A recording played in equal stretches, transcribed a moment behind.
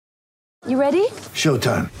You ready?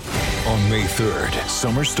 Showtime. On May 3rd,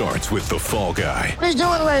 summer starts with The Fall Guy. Let's do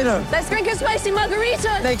it later. Let's drink a spicy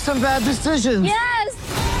margarita. Make some bad decisions.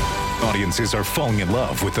 Yes! Audiences are falling in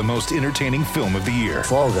love with the most entertaining film of the year.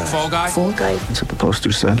 Fall Guy. Fall Guy? Fall Guy. That's what the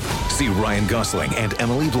poster said. See Ryan Gosling and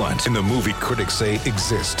Emily Blunt in the movie critics say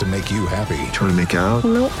exists to make you happy. Trying to make it out?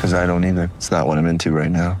 Nope. Because I don't either. It's not what I'm into right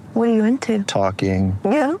now. What are you into? Talking.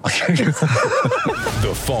 Yeah.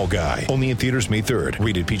 The Fall Guy. Only in theaters May 3rd.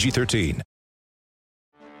 Rated PG-13.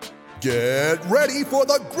 Get ready for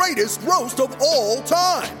the greatest roast of all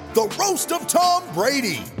time. The Roast of Tom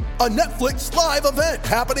Brady. A Netflix live event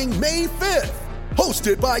happening May 5th.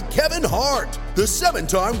 Hosted by Kevin Hart. The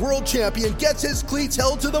 7-time world champion gets his cleats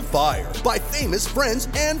held to the fire by famous friends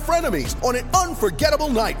and frenemies on an unforgettable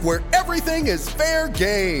night where everything is fair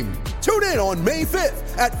game. Tune in on May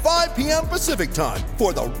 5th at 5 p.m. Pacific time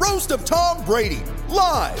for the Roast of Tom Brady.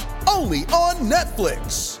 Live only on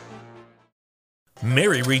Netflix.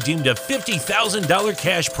 Mary redeemed a $50,000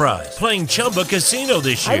 cash prize playing Chumba Casino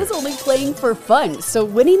this year. I was only playing for fun, so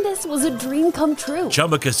winning this was a dream come true.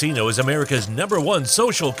 Chumba Casino is America's #1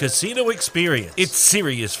 social casino experience. It's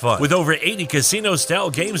serious fun. With over 80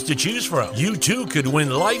 casino-style games to choose from, you too could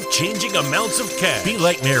win life-changing amounts of cash. Be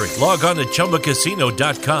like Mary. Log on to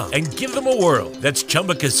ChumbaCasino.com and give them a whirl. That's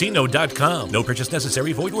ChumbaCasino.com. No purchase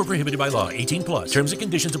necessary. Void or prohibited by law. 18+. Terms and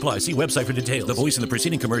conditions apply. See website for details. The voice in the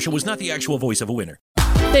preceding commercial was not the actual voice of a winner.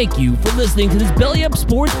 Thank you for listening to this Belly Up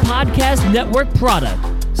Sports Podcast Network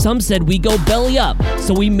product. Some said we go belly up,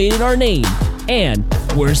 so we made it our name, and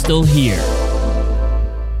we're still here.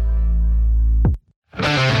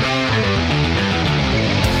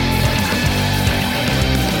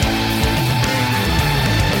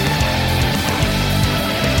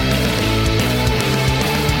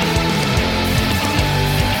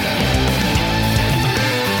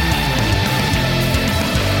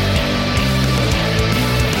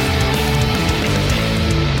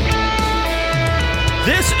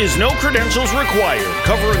 This is No Credentials Required,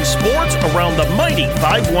 covering sports around the mighty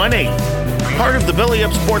 518. Part of the Belly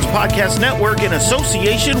Up Sports Podcast Network in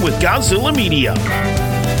association with Godzilla Media.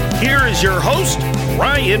 Here is your host,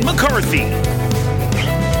 Ryan McCarthy.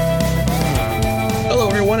 Hello,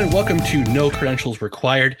 everyone, and welcome to No Credentials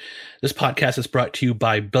Required. This podcast is brought to you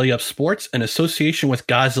by Belly Up Sports in association with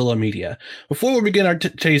Godzilla Media. Before we begin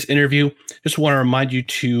today's interview, just want to remind you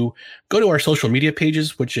to go to our social media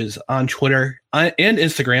pages, which is on Twitter and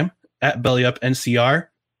Instagram at BellyUpNCR,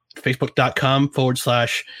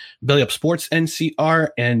 Facebook.com/BellyUpSportsNCR,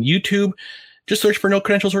 and YouTube. Just search for No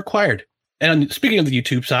Credentials Required. And speaking of the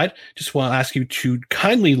YouTube side, just want to ask you to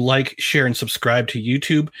kindly like, share, and subscribe to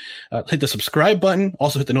YouTube. Hit the subscribe button.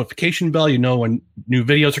 Also hit the notification bell. You know when new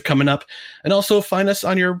videos are coming up. And also find us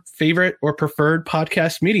on your favorite or preferred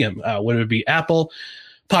podcast medium, whether it be Apple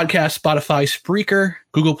Podcast, Spotify, Spreaker,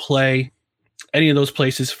 Google Play, any of those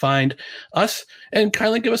places. Find us and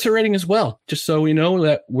kindly give us a rating as well, just so we know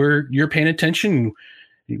that you're paying attention.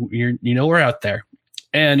 You know we're out there.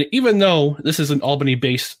 And even though this is an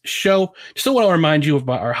Albany-based show, still want to remind you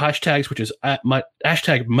about our hashtags, which is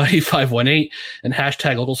hashtag Mighty518 and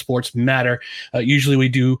hashtag Local Sports Matter. Usually we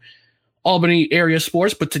do Albany area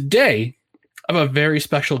sports, but today I have a very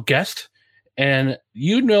special guest, and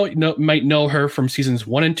you might know her from seasons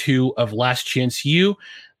 1 and 2 of Last Chance U.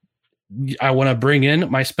 I want to bring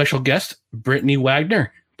in my special guest, Brittany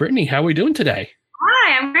Wagner. Brittany, how are we doing today?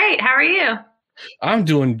 Hi, I'm great. How are you? I'm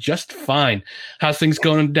doing just fine. How's things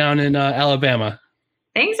going down in Alabama?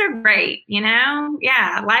 Things are great,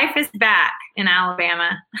 Yeah, life is back in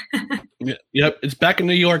Alabama. Yep, it's back in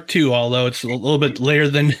New York too, although it's a little bit later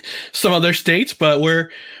than some other states, but we're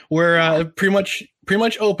pretty much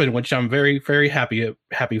open, which I'm very, very happy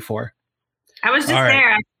for. I was just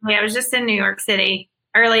there, actually. I was just in New York City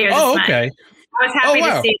earlier this month. Okay. I was happy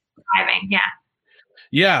to see you driving, yeah.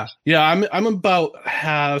 Yeah. I'm about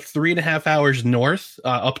 3.5 hours north,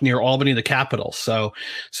 up near Albany, the capital. So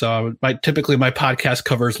typically my podcast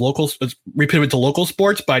covers locals. It's repivot to local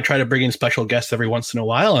sports, but I try to bring in special guests every once in a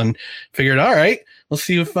while, and figured, all right, let's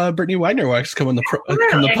see if Brittany Wagner wants to come on the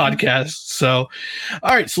podcast. So,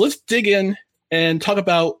 all right, so let's dig in and talk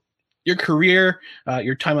about your career,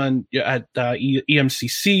 your time at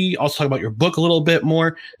EMCC. Also talk about your book a little bit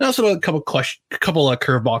more, and also a couple of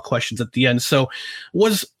curveball questions at the end. So,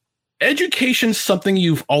 was education something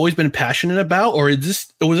you've always been passionate about, or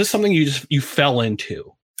was this something you fell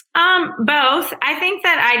into? Both. I think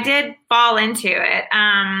that I did fall into it.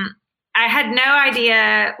 I had no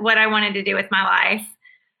idea what I wanted to do with my life,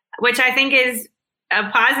 which I think is a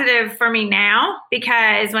positive for me now,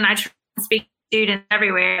 because when I try to speak students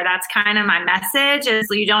everywhere. That's kind of my message, is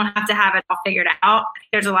you don't have to have it all figured out.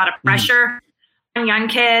 There's a lot of pressure on young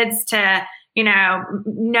kids to,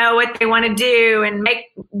 know what they want to do and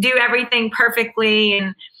do everything perfectly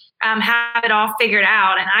and have it all figured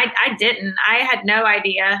out. And I didn't. I had no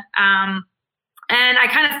idea. And I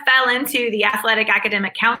kind of fell into the athletic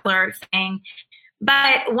academic counselor thing.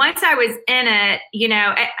 But once I was in it,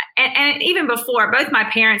 and even before, both my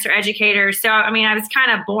parents are educators. So, I was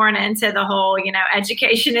kind of born into the whole,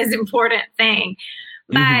 education is important thing.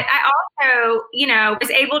 But I also,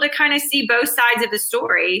 was able to kind of see both sides of the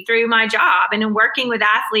story through my job and in working with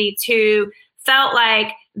athletes who felt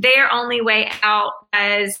like their only way out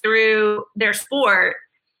was through their sport.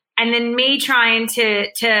 And then me trying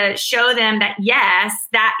to show them that, yes,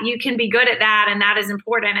 that you can be good at that and that is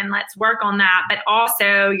important and let's work on that. But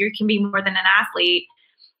also you can be more than an athlete,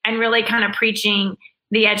 and really kind of preaching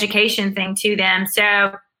the education thing to them. So,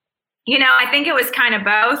 I think it was kind of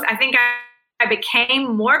both. I think I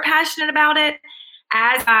became more passionate about it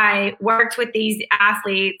as I worked with these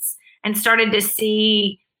athletes and started to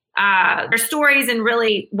see their stories and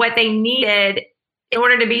really what they needed in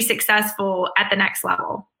order to be successful at the next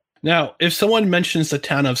level. Now, if someone mentions the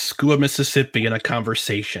town of Scooba, Mississippi in a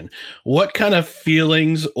conversation, what kind of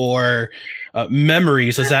feelings or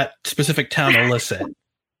memories does that specific town elicit?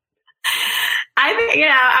 I think,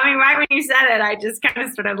 right when you said it, I just kind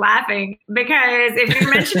of started laughing, because if you're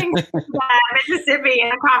mentioning Mississippi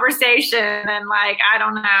in a conversation and I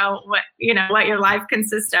don't know what your life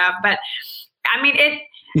consists of, but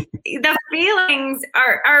the feelings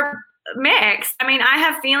are mixed. I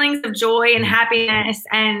have feelings of joy and happiness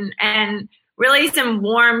and really some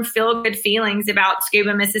warm, feel-good feelings about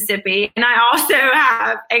Scooba, Mississippi. And I also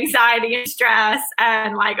have anxiety and stress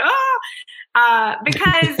and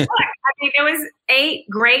because look, it was 8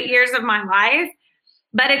 great years of my life,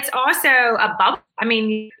 but it's also a bubble.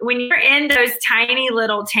 When you're in those tiny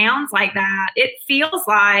little towns like that, it feels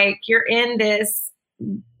like you're in this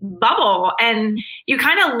bubble and you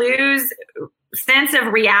kind of lose sense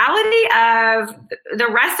of reality of the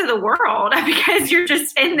rest of the world because you're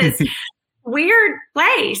just in this weird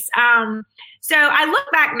place. So I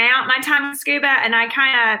look back now at my time in Scooba and I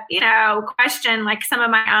kind of, question some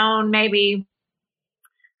of my own, maybe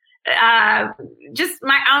just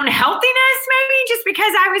my own healthiness, maybe just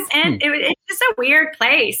because I was in, it's just a weird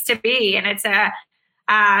place to be. And it's so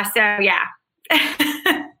yeah.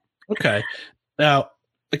 Okay. Now,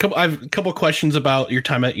 I have a couple of questions about your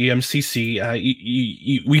time at EMCC.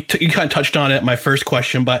 You kind of touched on it in my first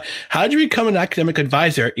question, but how did you become an academic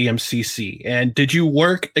advisor at EMCC? And did you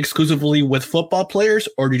work exclusively with football players,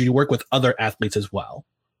 or did you work with other athletes as well?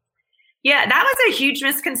 Yeah, that was a huge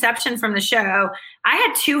misconception from the show. I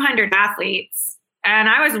had 200 athletes, and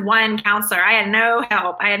I was one counselor. I had no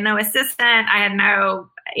help. I had no assistant. I had no,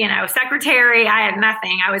 secretary. I had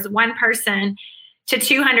nothing. I was one person to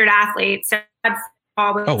 200 athletes. So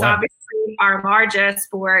football was obviously our largest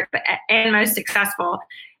sport and most successful.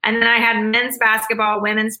 And then I had men's basketball,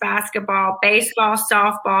 women's basketball, baseball,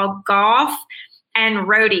 softball, golf, and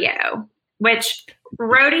rodeo, which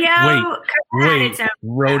rodeo. Wait, rodeo?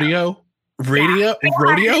 Rodeo? Rodeo?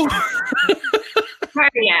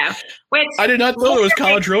 Rodeo. Which I did not know it was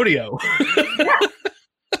college rodeo. Yeah.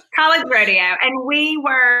 College rodeo. And we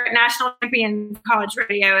were national champions college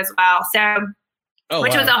rodeo as well. So,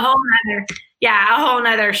 which was a whole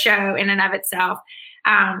nother show in and of itself.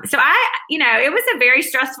 So it was a very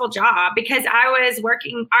stressful job because I was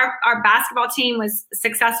working, our basketball team was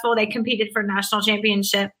successful. They competed for national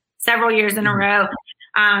championship several years in a row.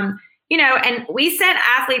 And we sent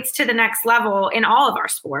athletes to the next level in all of our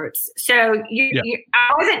sports. So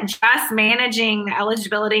I wasn't just managing the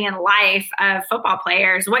eligibility and life of football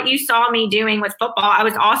players. What you saw me doing with football, I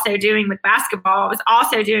was also doing with basketball. I was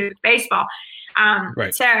also doing with baseball.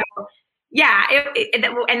 So yeah,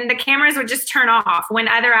 and the cameras would just turn off when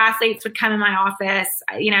other athletes would come in my office.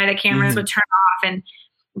 The cameras would turn off, and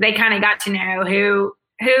they kind of got to know who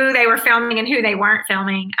they were filming and who they weren't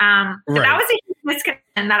filming. So that was a huge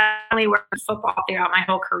misconception that I only worked with football throughout my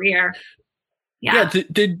whole career. Yeah.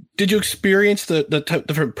 Did you experience the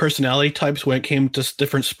different personality types when it came to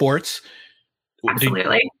different sports?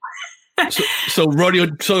 Absolutely. So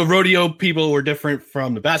rodeo people were different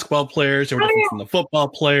from the basketball players. They were different from the football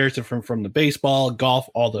players, different from the baseball, golf,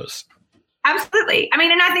 all those. Absolutely.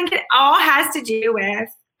 And I think it all has to do with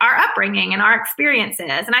our upbringing and our experiences.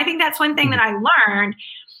 And I think that's one thing that I learned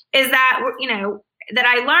is that, that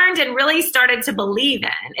I learned and really started to believe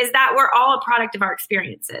in is that we're all a product of our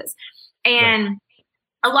experiences. And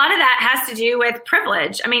a lot of that has to do with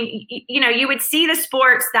privilege. You would see the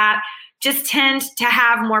sports that just tend to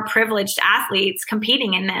have more privileged athletes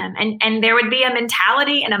competing in them. And there would be a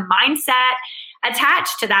mentality and a mindset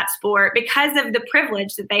attached to that sport because of the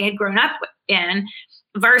privilege that they had grown up in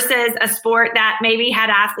versus a sport that maybe had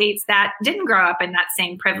athletes that didn't grow up in that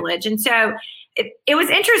same privilege. And so it was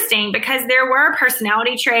interesting because there were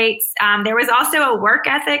personality traits. There was also a work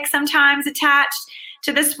ethic sometimes attached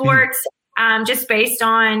to the sports, just based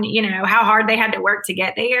on, how hard they had to work to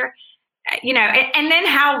get there, and then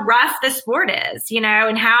how rough the sport is,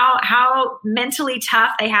 and how mentally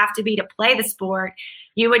tough they have to be to play the sport.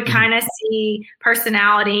 You would kind of see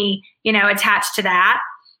personality, attached to that.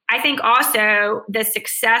 I think also the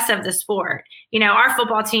success of the sport. Our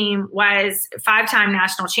football team was 5-time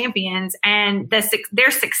national champions, and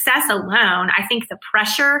their success alone, I think the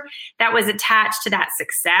pressure that was attached to that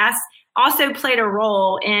success also played a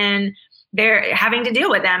role in their having to deal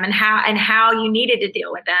with them and how you needed to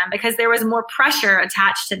deal with them, because there was more pressure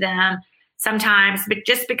attached to them sometimes, but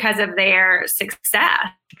just because of their success.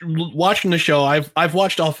 Watching the show, I've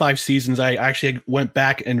watched all 5 seasons. I actually went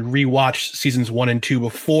back and rewatched seasons 1 and 2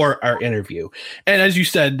 before our interview. And as you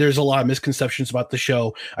said, there's a lot of misconceptions about the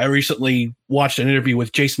show. I recently watched an interview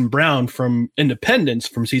with Jason Brown from Independence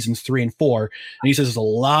from seasons 3 and 4. And he says there's a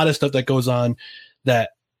lot of stuff that goes on,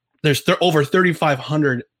 that there's over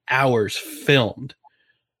 3,500 hours filmed,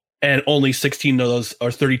 and only 16 of those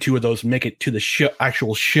or 32 of those make it to the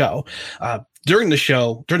actual show. During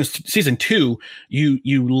season 2,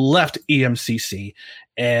 you left EMCC,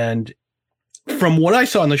 and from what I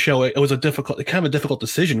saw on the show, it was a difficult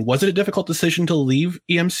decision. Was it a difficult decision to leave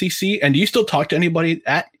EMCC? And do you still talk to anybody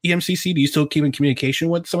at EMCC? Do you still keep in communication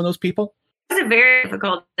with some of those people? It was a very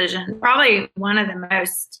difficult decision. Probably one of the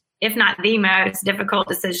most, if not the most difficult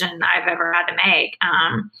decision I've ever had to make.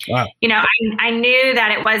 Wow. I knew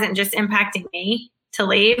that it wasn't just impacting me to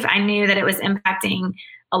leave. I knew that it was impacting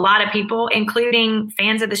a lot of people, including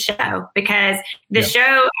fans of the show, because the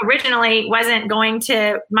show originally wasn't going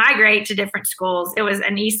to migrate to different schools. It was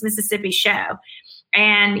an East Mississippi show.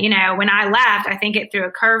 And, when I left, I think it threw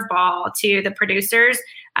a curveball to the producers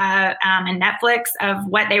and Netflix of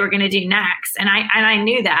what they were going to do next. And I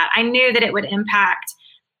knew that. I knew that it would impact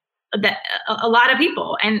a lot of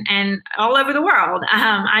people and all over the world.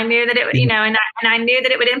 I knew that it would, and I knew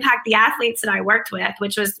that it would impact the athletes that I worked with,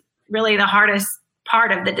 which was really the hardest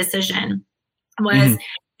part of the decision, was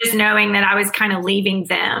just knowing that I was kind of leaving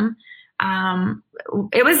them.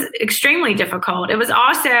 It was extremely difficult. It was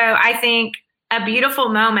also, I think, a beautiful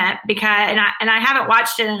moment because, and I haven't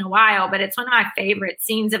watched it in a while, but it's one of my favorite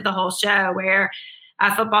scenes of the whole show, where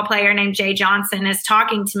a football player named Jay Johnson is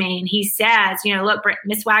talking to me, and he says, look,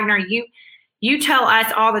 Miss Wagner, you tell us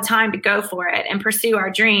all the time to go for it and pursue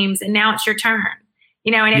our dreams, and now it's your turn.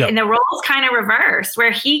 And the roles kind of reversed,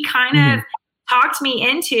 where he kind of talked me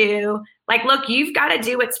into, like, look, you've got to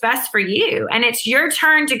do what's best for you, and it's your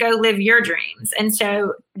turn to go live your dreams. And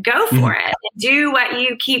so go for it and do what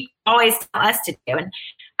you keep always tell us to do. And,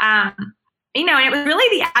 and it was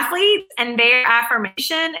really the athletes and their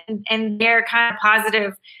affirmation and their kind of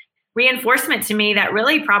positive reinforcement to me that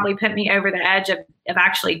really probably put me over the edge of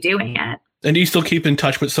actually doing it. And do you still keep in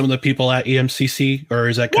touch with some of the people at EMCC, or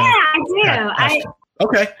is that I do.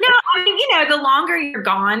 Okay. No, I mean, the longer you're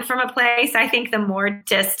gone from a place, I think the more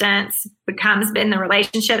distance becomes in the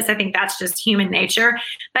relationships. I think that's just human nature.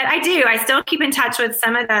 But I still keep in touch with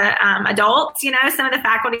some of the adults, some of the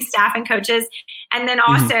faculty, staff, and coaches. And then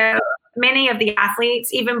also many of the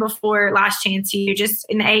athletes, even before Last Chance U, just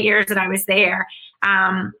in the 8 years that I was there.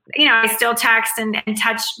 I still text and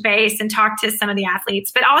touch base and talk to some of the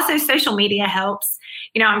athletes, but also social media helps.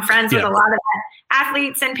 I'm friends with a lot of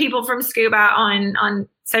athletes and people from scuba on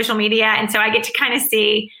social media. And so I get to kind of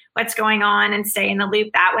see what's going on and stay in the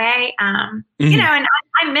loop that way. And I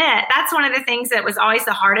admit that's one of the things that was always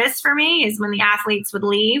the hardest for me, is when the athletes would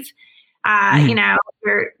leave,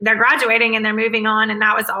 they're graduating and they're moving on. And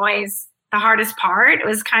that was always the hardest part. It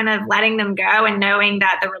was kind of letting them go and knowing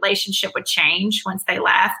that the relationship would change once they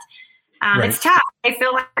left. It's tough. They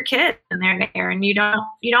feel like they're kids and they're there, and you don't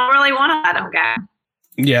really want to let them go.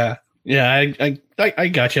 Yeah. I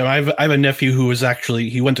got you. I have a nephew who was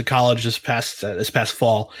he went to college this past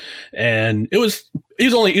fall, and he was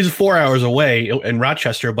 4 hours away in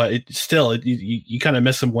Rochester, but you kind of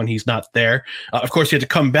miss him when he's not there. Of course, he had to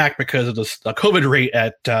come back because of the COVID rate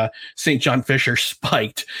at St. John Fisher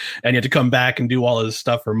spiked, and he had to come back and do all of this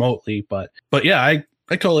stuff remotely. But yeah,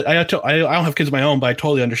 I don't have kids of my own, but I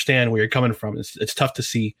totally understand where you're coming from. It's tough to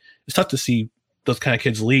see. It's tough to see those kind of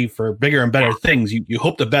kids leave for bigger and better things. You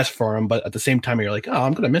hope the best for them, but at the same time, you're like, oh,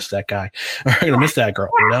 I'm going to miss that guy, or I'm going to miss that girl,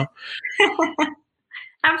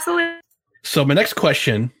 Absolutely. So my next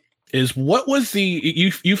question is what was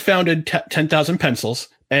you founded 10,000 Pencils,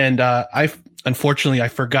 and unfortunately I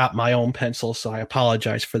forgot my own pencil, so I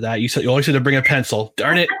apologize for that. You said you always had to bring a pencil.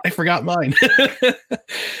 Darn it, I forgot mine.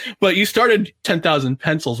 But you started 10,000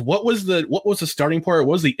 Pencils. What was the starting point?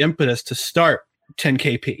 What was the impetus to start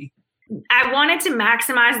 10KP? I wanted to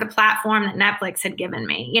maximize the platform that Netflix had given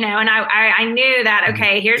me, and I knew that,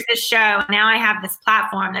 okay, here's this show. Now I have this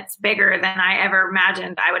platform that's bigger than I ever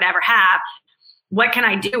imagined I would ever have. What can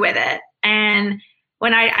I do with it? And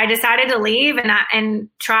when I decided to leave and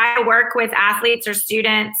try to work with athletes or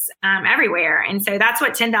students everywhere. And so that's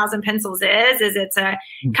what 10,000 Pencils is it's a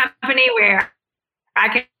company where I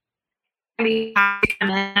can be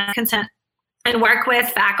content and work with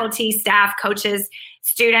faculty, staff, coaches,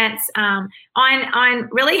 students on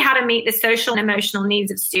really how to meet the social and emotional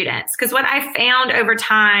needs of students. Because what I found over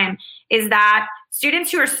time is that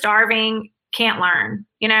students who are starving can't learn.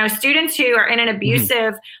 Students who are in an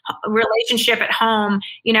abusive relationship at home,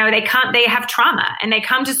 they have trauma and they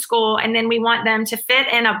come to school, and then we want them to fit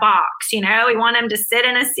in a box. We want them to sit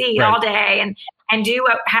in a seat all day and do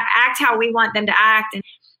act how we want them to act.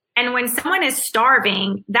 And when someone is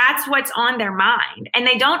starving, that's what's on their mind. And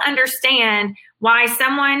they don't understand why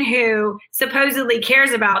someone who supposedly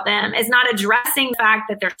cares about them is not addressing the fact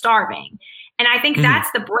that they're starving. And I think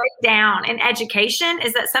that's the breakdown in education,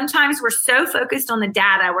 is that sometimes we're so focused on the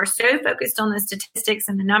data, we're so focused on the statistics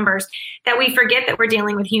and the numbers that we forget that we're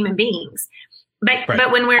dealing with human beings.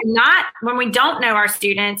 But when we don't know our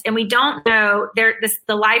students and we don't know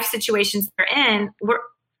the life situations they're in,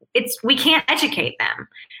 we can't educate them.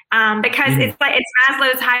 Because it's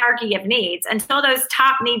Maslow's hierarchy of needs. Until those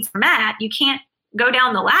top needs are met, you can't go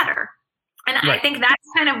down the ladder. And I think that's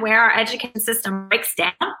kind of where our education system breaks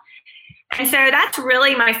down. And so that's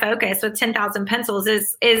really my focus with 10,000 Pencils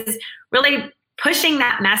is really pushing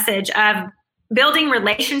that message of building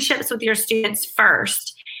relationships with your students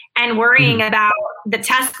first and worrying about the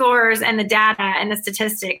test scores and the data and the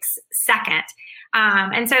statistics second.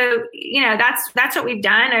 And so, that's what we've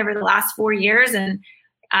done over the last 4 years. And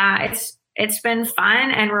it's been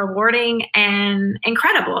fun and rewarding and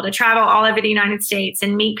incredible to travel all over the United States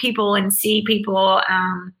and meet people and see people,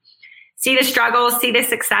 see the struggles, see the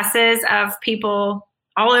successes of people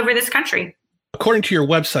all over this country. According to your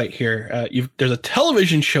website here, there's a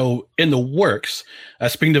television show in the works.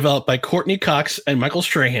 It's being developed by Courtney Cox and Michael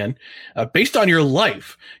Strahan, based on your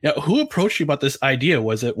life. Now, who approached you about this idea?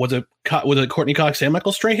 Was it Courtney Cox and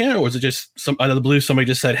Michael Strahan, or was it just some out of the blue? Somebody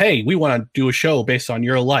just said, "Hey, we want to do a show based on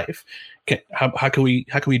your life." How can we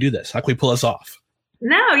do this? How can we pull this off?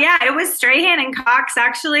 No, yeah, it was Strahan and Cox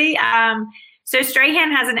actually. So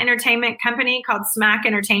Strahan has an entertainment company called Smack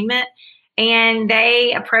Entertainment. And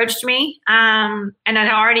they approached me, and I'd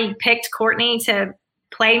already picked Courtney to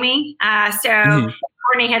play me.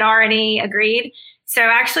 Courtney had already agreed. So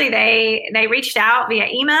actually they reached out via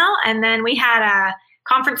email, and then we had a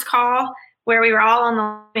conference call where we were all on the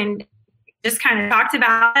line and just kind of talked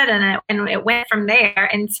about it, and it went from there.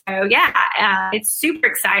 And so, it's super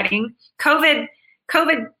exciting. COVID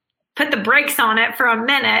put the brakes on it for a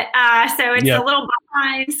minute. So it's a little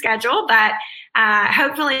behind schedule, but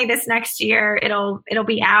hopefully this next year it'll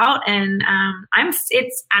be out. And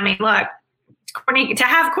look, Courtney, to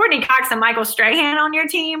have Courtney Cox and Michael Strahan on your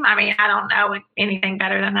team, I don't know anything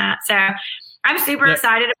better than that. So I'm super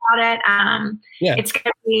excited about it. It's going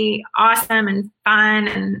to be awesome and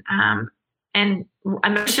fun and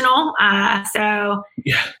emotional. I'm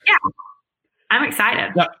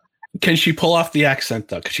excited. Yeah. Can she pull off the accent,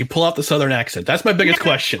 though? Can she pull off the Southern accent? That's my biggest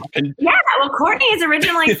question. Well, Courtney is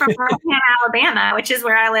originally from Birmingham, Alabama, which is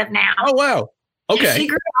where I live now. Oh, wow. Okay. And she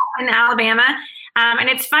grew up in Alabama. And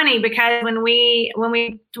it's funny because when we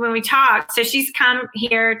talk, so she's come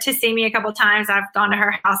here to see me a couple of times. I've gone to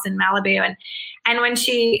her house in Malibu, and when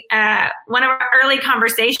she one of our early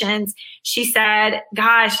conversations, she said,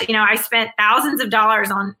 "Gosh, I spent thousands of dollars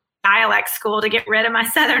on dialect school to get rid of my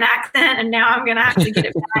Southern accent, and now I'm going to have to get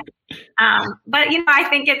it back." But I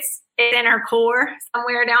think it's in her core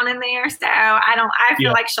somewhere down in there. So I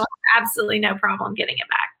feel like she'll have absolutely no problem getting it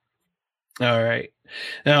back. All right.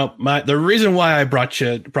 Now, the reason why I brought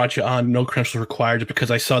you on No Credentials Required is because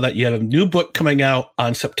I saw that you have a new book coming out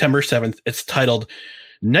on September 7th. It's titled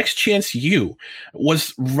Next Chance U.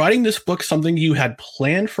 Was writing this book something you had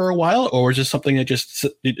planned for a while, or was it something that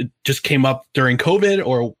just came up during COVID,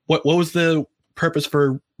 or what was the purpose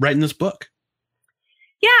for writing this book?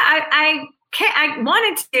 Yeah, I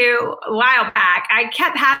wanted to a while back. I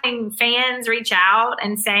kept having fans reach out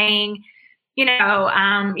and saying, you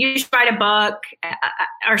should write a book,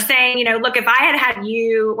 or saying, look, if I had had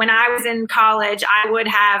you when I was in college, I would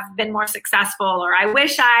have been more successful, or I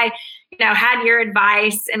wish I, had your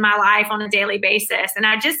advice in my life on a daily basis. And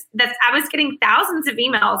I was getting thousands of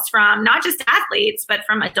emails from not just athletes, but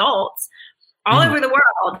from adults all over the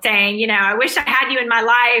world saying, I wish I had you in my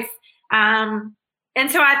life.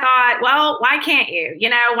 And so I thought, well, why can't you?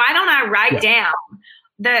 Why don't I write down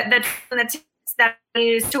the tips that I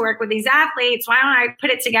use to work with these athletes? Why don't I put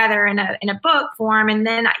it together in a book form? And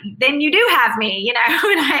then you do have me, and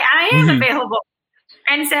I am available.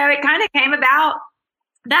 And so it kind of came about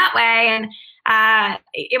that way. And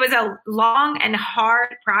it was a long and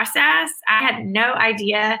hard process. I had no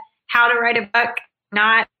idea how to write a book,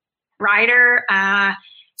 not a writer.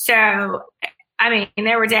 So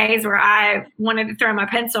there were days where I wanted to throw my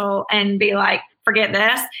pencil and be like, forget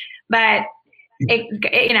this. But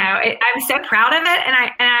I'm so proud of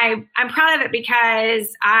it. And I'm proud of it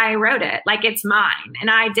because I wrote it like it's mine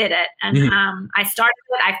and I did it. And I started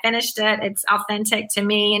it, I finished it. It's authentic to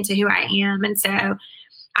me and to who I am. And so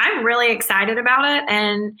I'm really excited about it.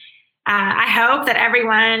 And I hope that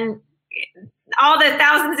everyone, all the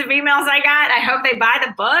thousands of emails I got, I hope they buy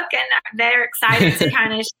the book and they're excited to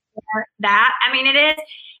kind of share that.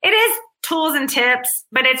 It is tools and tips,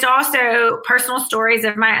 but it's also personal stories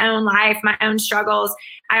of my own life, my own struggles.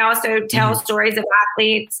 I also tell stories of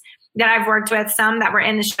athletes that I've worked with, some that were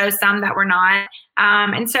in the show, some that were not.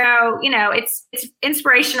 And so, it's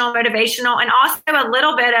inspirational, motivational, and also a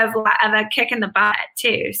little bit of a kick in the butt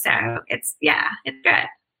too. So it's good.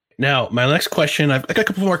 Now, my next question, I've got a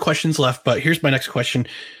couple more questions left, but here's my next question.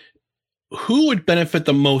 Who would benefit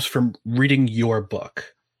the most from reading your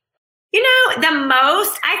book? The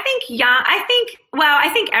most, I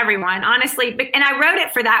think everyone, honestly, and I wrote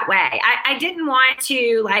it for that way. I didn't want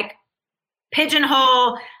to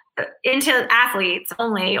pigeonhole into athletes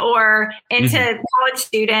only or into college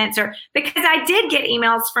students, or because I did get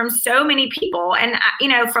emails from so many people and,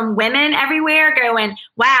 from women everywhere going,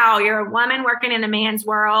 wow, you're a woman working in a man's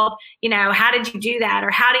world. How did you do that?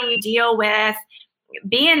 Or how do you deal with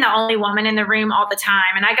being the only woman in the room all the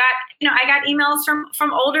time? And I got emails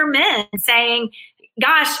from older men saying,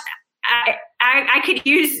 gosh, I could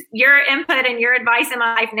use your input and your advice in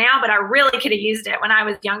my life now, but I really could have used it when I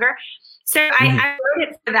was younger. So I wrote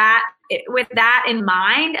it for that, with that in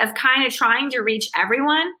mind, of kind of trying to reach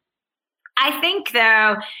everyone. I think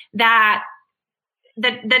though that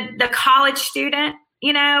the college student,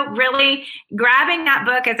 really grabbing that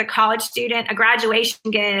book as a college student, a graduation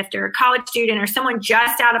gift, or a college student, or someone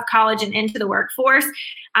just out of college and into the workforce,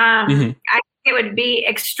 I think it would be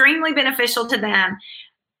extremely beneficial to them.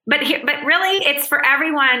 But really, it's for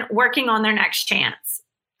everyone working on their next chance.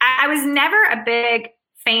 I was never a big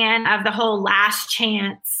fan of the whole last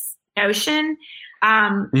chance notion.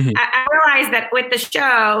 I realized that with the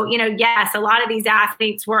show, yes, a lot of these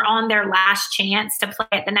athletes were on their last chance to play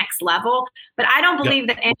at the next level, but I don't believe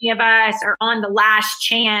that any of us are on the last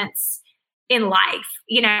chance in life.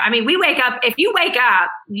 We wake up, if you wake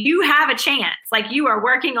up, you have a chance, like you are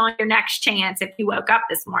working on your next chance if you woke up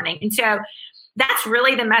this morning. And so that's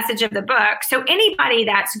really the message of the book. So anybody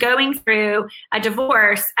that's going through a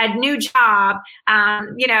divorce, a new job,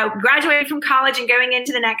 graduating from college and going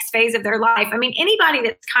into the next phase of their life. Anybody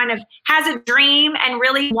that's kind of has a dream and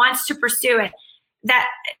really wants to pursue it, that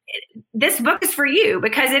this book is for you,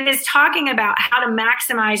 because it is talking about how to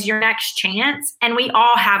maximize your next chance. And we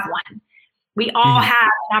all have one. We all have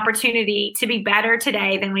an opportunity to be better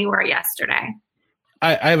today than we were yesterday.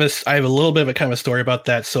 I have a little bit of a kind of a story about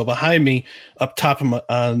that. So behind me, up top of my,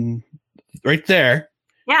 right there,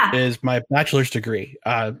 is my bachelor's degree.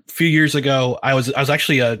 A few years ago, I was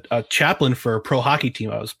actually a chaplain for a pro hockey team.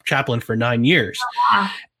 I was chaplain for 9 years,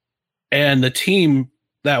 and the team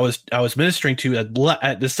that I was ministering to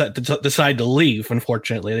decided to leave.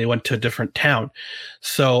 Unfortunately, they went to a different town.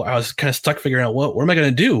 So I was kind of stuck figuring out what am I going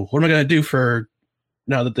to do? What am I going to do for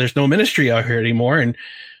now that there's no ministry out here anymore? And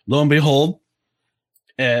lo and behold,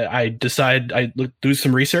 I decided I do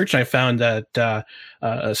some research, and I found that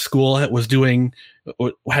a school that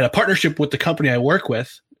had a partnership with the company I work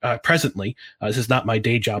with presently. This is not my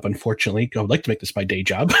day job, unfortunately. I would like to make this my day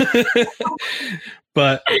job,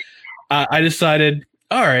 but I decided,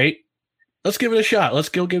 all right, let's give it a shot. Let's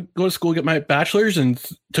go to school, get my bachelor's, and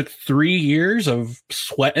took 3 years of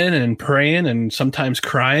sweating and praying and sometimes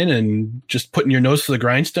crying and just putting your nose to the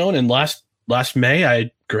grindstone. And last May,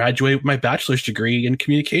 I graduated with my bachelor's degree in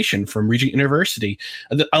communication from Regent University.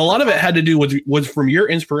 A lot of it had to do was from your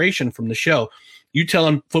inspiration from the show. You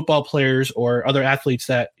telling football players or other athletes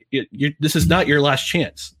that this is not your last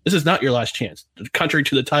chance. This is not your last chance. Contrary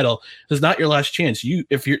to the title, this is not your last chance.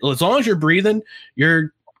 As long as you're breathing,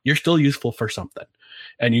 you're still useful for something,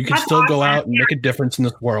 and you can still go out and make a difference in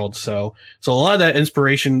this world. So a lot of that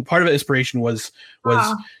inspiration, part of the inspiration was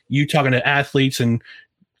you talking to athletes and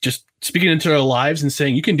just speaking into their lives and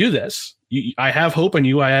saying, you can do this. I have hope in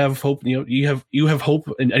you. I have hope. You have hope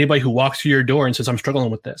in anybody who walks through your door and says, I'm struggling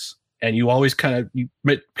with this. And you always you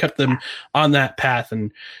kept them on that path.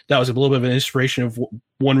 And that was a little bit of an inspiration of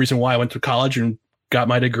one reason why I went to college and got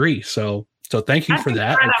my degree. So thank you for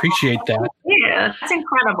that. I appreciate that. Yeah, that's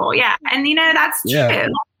incredible. Yeah. And that's true.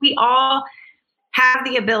 We all have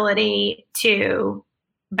the ability to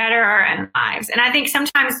better our own lives. And I think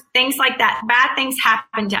sometimes things like that, bad things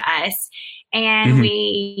happen to us, and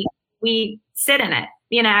we sit in it,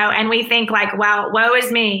 and we think like, well, woe is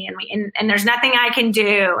me. And there's nothing I can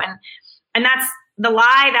do. And that's the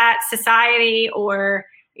lie that society or,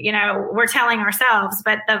 we're telling ourselves,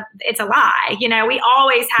 but it's a lie. We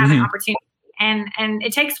always have an opportunity, and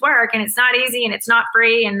it takes work, and it's not easy, and it's not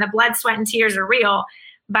free, and the blood, sweat, and tears are real.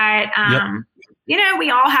 But, we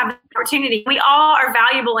all have the opportunity. We all are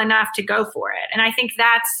valuable enough to go for it. And I think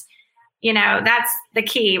that's the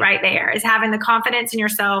key right there, is having the confidence in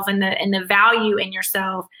yourself and the value in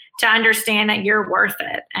yourself to understand that you're worth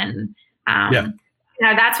it. And,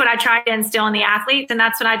 that's what I try to instill in the athletes. And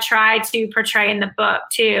that's what I try to portray in the book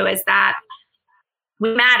too, is that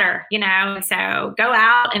we matter, so go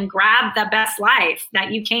out and grab the best life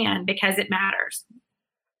that you can, because it matters.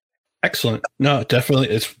 Excellent. No, definitely.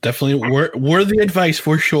 It's definitely worthy advice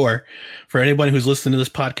for sure for anybody who's listening to this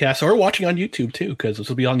podcast or watching on YouTube too, because this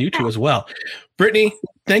will be on YouTube as well. Brittany,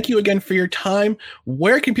 thank you again for your time.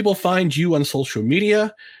 Where can people find you on social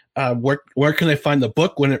media? Where can they find the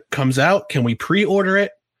book when it comes out? Can we pre-order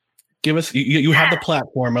it? Give us, you have the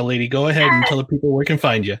platform, my lady. Go ahead and tell the people where they can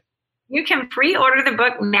find you. You can pre-order the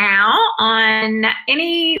book now on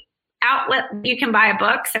any outlet you can buy a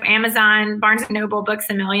book. So Amazon, Barnes & Noble, Books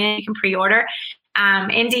A Million, you can pre-order. I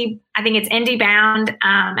think it's IndieBound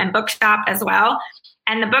and Bookshop as well.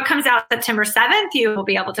 And the book comes out September 7th. You will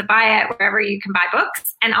be able to buy it wherever you can buy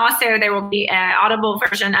books. And also there will be an audible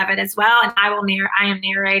version of it as well. And I am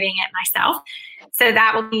narrating it myself. So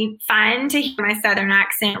that will be fun to hear my Southern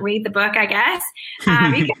accent read the book, I guess.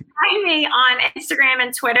 You can find me on Instagram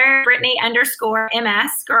and Twitter,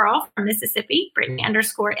 Brittany_MS Girl from Mississippi,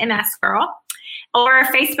 Brittany_MS Girl. Or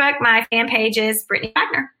Facebook, my fan page is Brittany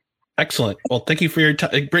Wagner. Excellent. Well, thank you for your time,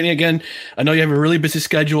 Brittany. Again, I know you have a really busy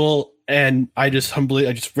schedule, and I just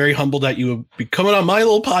very humbled that you would be coming on my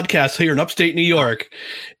little podcast here in upstate New York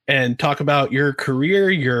and talk about your career,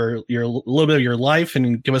 your little bit of your life,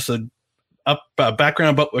 and give us a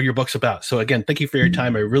background about what your book's about. So again, thank you for your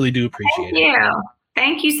time. I really do appreciate it.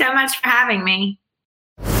 Thank you so much for having me.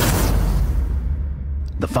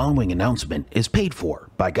 The following announcement is paid for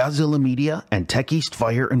by Godzilla Media and Tech East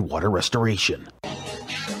Fire and Water Restoration.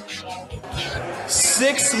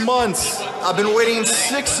 6 months. I've been waiting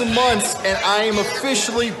 6 months, and I am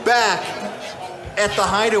officially back at the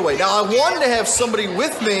Hideaway. Now, I wanted to have somebody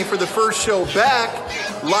with me for the first show back,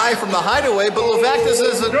 live from the Hideaway, but Levac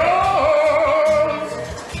isn't.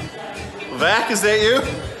 Levac, is that you?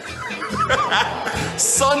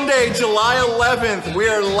 Sunday, July 11th, we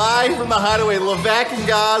are live from the Hideaway. Levac and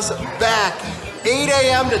Gaz back, 8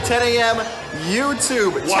 a.m. to 10 a.m.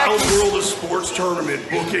 YouTube. Wild World of Sports Tournament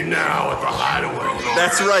booking now at the Hideaway.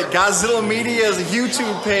 That's right. Godzilla Media's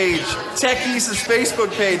YouTube page, Tech East's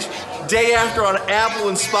Facebook page. Day after on Apple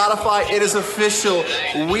and Spotify. It is official.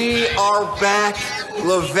 We are back.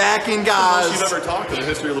 Levac and Gaz. Most you've ever talked in the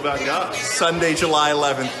history of Levac and Gaz. Sunday, July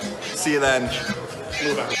 11th. See you then.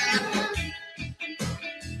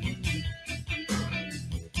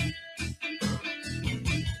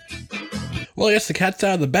 Well, I guess the cat's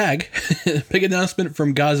out of the bag. Big announcement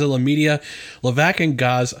from Godzilla Media. Levac and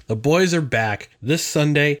Gaz, the boys are back this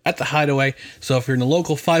Sunday at the Hideaway. So if you're in the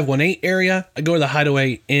local 518 area, go to the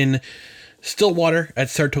Hideaway in Stillwater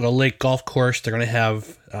at Saratoga Lake Golf Course. They're going to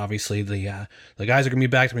have, obviously, the guys are going to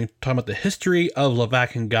be back. They're going to be talking about the history of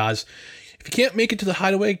Levac and Gaz. If you can't make it to the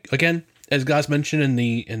Hideaway, again, as Gaz mentioned in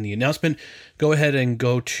the announcement, go ahead and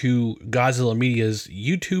go to Godzilla Media's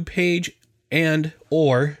YouTube page and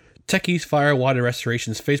or Tech East Fire Water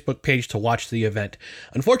Restoration's Facebook page to watch the event.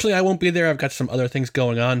 Unfortunately, I won't be there. I've got some other things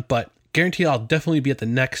going on, but guarantee I'll definitely be at the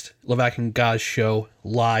next Levac and Gaz show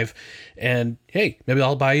live. And hey, maybe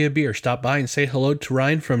I'll buy you a beer. Stop by and say hello to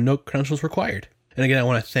Ryan from No Credentials Required. And again, I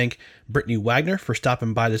want to thank Brittany Wagner for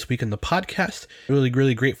stopping by this week in the podcast. Really,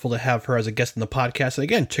 really grateful to have her as a guest in the podcast. And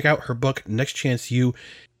again, check out her book, Next Chance U.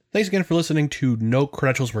 Thanks again for listening to No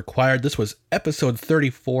Credentials Required. This was episode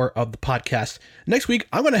 34 of the podcast. Next week,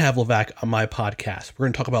 I'm going to have Levac on my podcast. We're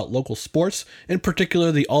going to talk about local sports, in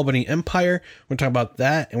particular the Albany Empire. We're going to talk about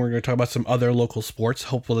that, and we're going to talk about some other local sports.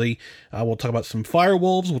 Hopefully, we'll talk about some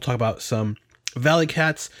Firewolves. We'll talk about some Valley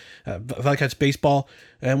Cats baseball,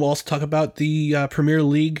 and we'll also talk about the Premier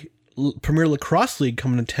Lacrosse League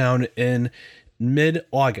coming to town in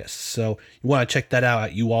mid-August. So you want to check that out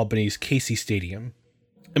at UAlbany's Casey Stadium.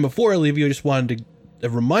 And before I leave you, I just wanted to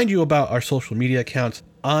remind you about our social media accounts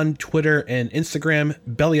on Twitter and Instagram,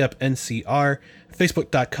 BellyUpNCR,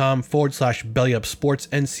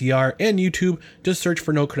 Facebook.com/BellyUpSportsNCR, and YouTube. Just search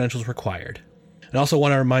for No Credentials Required. And I also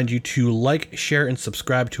want to remind you to like, share, and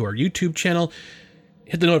subscribe to our YouTube channel.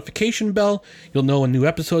 Hit the notification bell. You'll know when new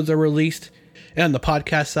episodes are released. And on the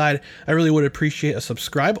podcast side, I really would appreciate a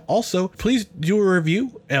subscribe. Also, please do a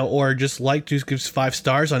review or just give us 5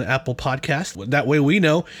 stars on Apple Podcasts. That way we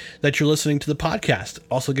know that you're listening to the podcast.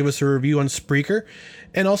 Also, give us a review on Spreaker.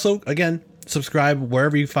 And also, again, subscribe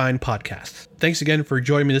wherever you find podcasts. Thanks again for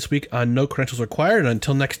joining me this week on No Credentials Required. And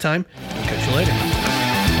until next time, I'll catch you later.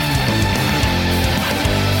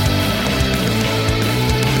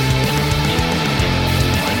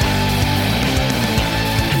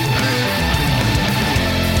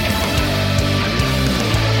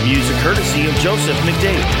 Music courtesy of Joseph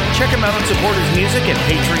McDade. Check him out and support his music at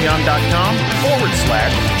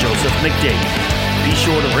patreon.com/Joseph McDade. Be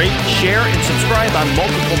sure to rate, share, and subscribe on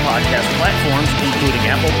multiple podcast platforms, including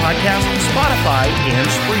Apple Podcasts, Spotify, and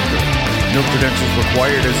Spreaker. No Credentials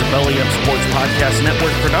Required is a Belly Up Sports Podcast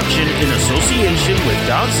Network production in association with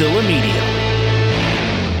Godzilla Media.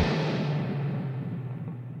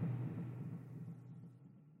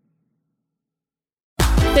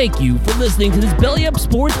 Thank you for listening to this Belly Up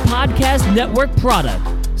Sports Podcast Network product.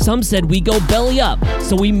 Some said we go belly up,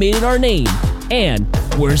 so we made it our name, and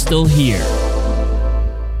we're still here.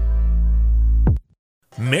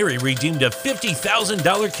 Mary redeemed a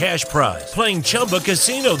 $50,000 cash prize playing Chumba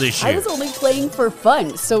Casino this year. I was only playing for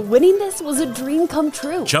fun, so winning this was a dream come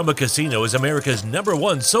true. Chumba Casino is America's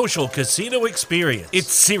 #1 social casino experience.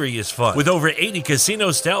 It's serious fun. With over 80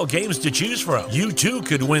 casino-style games to choose from, you too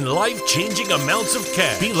could win life-changing amounts of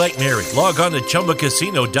cash. Be like Mary. Log on to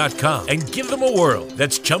ChumbaCasino.com and give them a whirl.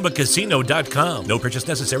 That's ChumbaCasino.com. No purchase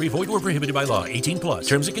necessary. Void where prohibited by law. 18+.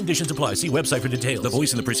 Terms and conditions apply. See website for details. The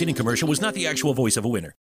voice in the preceding commercial was not the actual voice of a winner.